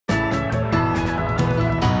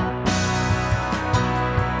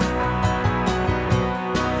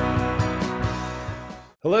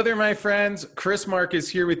Hello there, my friends. Chris Marcus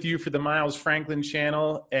here with you for the Miles Franklin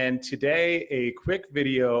channel. And today, a quick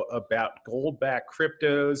video about gold-backed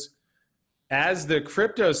cryptos. As the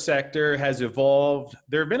crypto sector has evolved,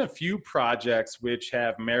 there have been a few projects which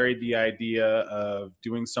have married the idea of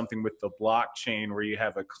doing something with the blockchain where you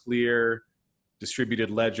have a clear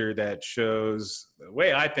distributed ledger that shows, the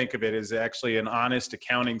way I think of it, is actually an honest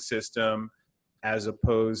accounting system, as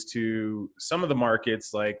opposed to some of the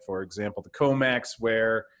markets, like, for example, the COMEX,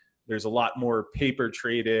 where there's a lot more paper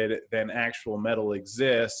traded than actual metal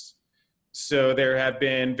exists. So there have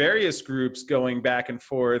been various groups going back and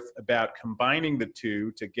forth about combining the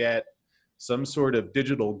two to get some sort of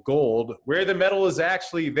digital gold where the metal is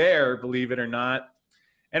actually there, believe it or not.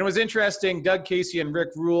 And it was interesting, Doug Casey and Rick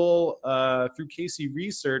Rule, through Casey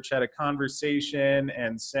Research, had a conversation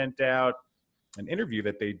and sent out an interview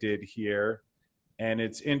that they did here. And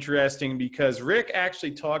it's interesting because Rick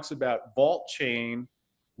actually talks about Vaultchain,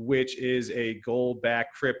 which is a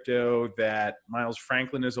gold-backed crypto that Miles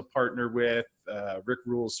Franklin is a partner with, Rick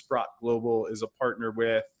Rule's Sprott Global is a partner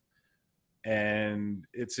with. And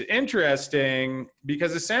it's interesting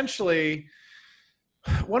because essentially,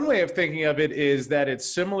 one way of thinking of it is that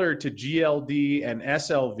it's similar to GLD and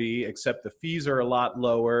SLV, except the fees are a lot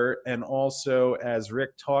lower. And also, as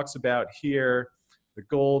Rick talks about here, the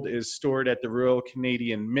gold is stored at the Royal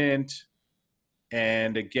Canadian Mint.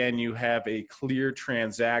 And again, you have a clear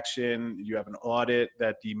transaction. You have an audit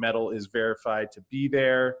that the metal is verified to be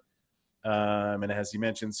there. And as he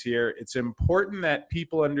mentions here, it's important that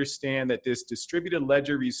people understand that this distributed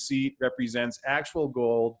ledger receipt represents actual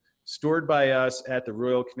gold stored by us at the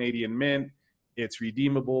Royal Canadian Mint. It's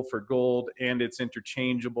redeemable for gold and it's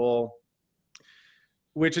interchangeable,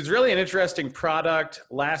 which is really an interesting product.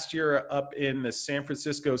 Last year up in the San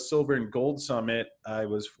Francisco Silver and Gold Summit, I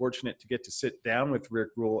was fortunate to get to sit down with Rick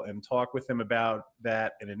Rule and talk with him about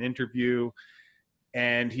that in an interview.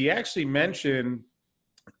 And he actually mentioned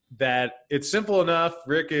that it's simple enough.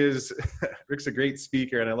 Rick's a great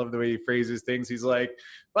speaker, and I love the way he phrases things. He's like,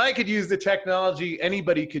 if I could use the technology,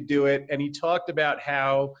 anybody could do it. And he talked about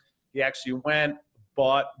how he actually went,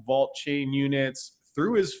 bought Vaultchain units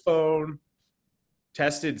through his phone,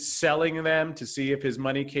 tested selling them to see if his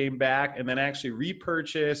money came back, and then actually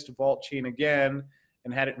repurchased Vaultchain again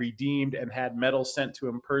and had it redeemed and had metal sent to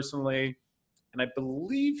him personally. And I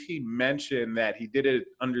believe he mentioned that he did it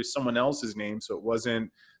under someone else's name, so it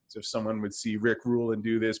wasn't as if someone would see Rick Rule and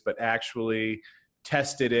do this, but actually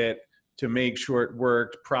tested it to make sure it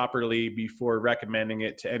worked properly before recommending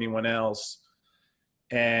it to anyone else.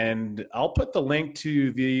 And I'll put the link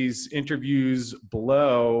to these interviews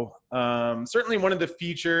below. Certainly one of the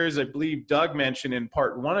features I believe Doug mentioned in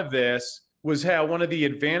part one of this was how one of the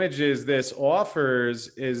advantages this offers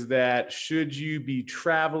is that should you be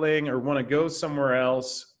traveling or want to go somewhere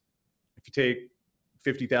else, if you take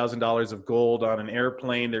 $50,000 of gold on an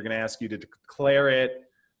airplane, they're going to ask you to declare it.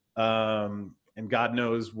 And God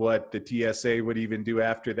knows what the TSA would even do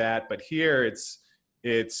after that. But here it's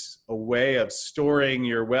a way of storing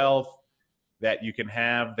your wealth that you can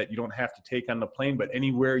have, that you don't have to take on the plane, but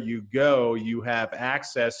anywhere you go, you have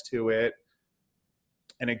access to it.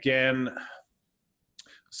 And again,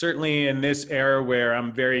 certainly in this era where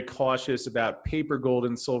I'm very cautious about paper gold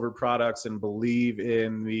and silver products and believe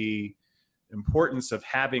in the importance of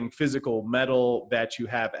having physical metal that you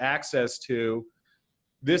have access to,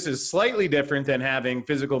 this is slightly different than having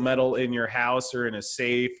physical metal in your house or in a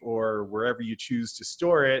safe or wherever you choose to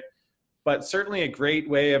store it, but certainly a great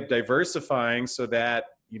way of diversifying so that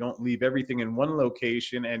you don't leave everything in one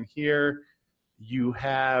location. And here you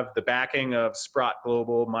have the backing of Sprott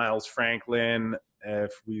Global, Miles Franklin.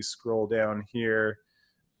 If we scroll down here,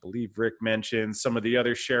 I believe Rick mentioned some of the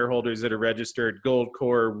other shareholders that are registered: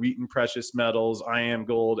 Goldcore, Wheaton Precious Metals, I Am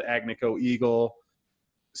Gold, Agnico Eagle.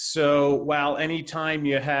 So while anytime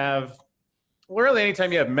you have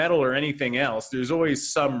metal or anything else, there's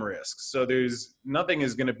always some risk. So nothing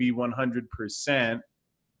is going to be 100%.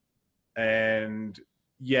 And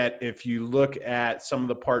yet, if you look at some of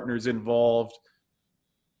the partners involved,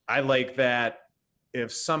 I like that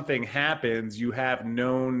if something happens, you have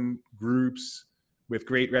known groups with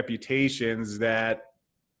great reputations that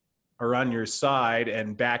are on your side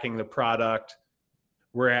and backing the product.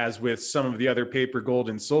 Whereas with some of the other paper gold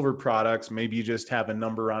and silver products, maybe you just have a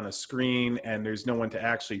number on a screen and there's no one to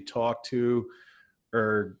actually talk to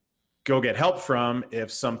or go get help from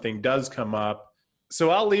if something does come up. So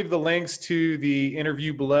I'll leave the links to the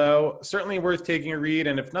interview below. Certainly worth taking a read,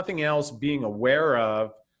 and if nothing else, being aware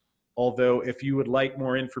of. Although if you would like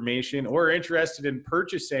more information or are interested in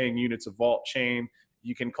purchasing units of Vaultchain,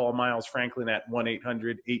 you can call Miles Franklin at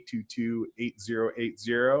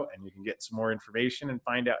 1-800-822-8080, and you can get some more information and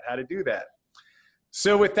find out how to do that.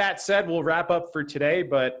 So with that said, we'll wrap up for today,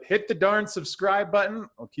 but hit the darn subscribe button.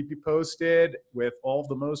 I'll keep you posted with all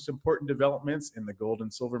the most important developments in the gold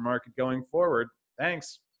and silver market going forward.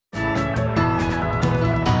 Thanks.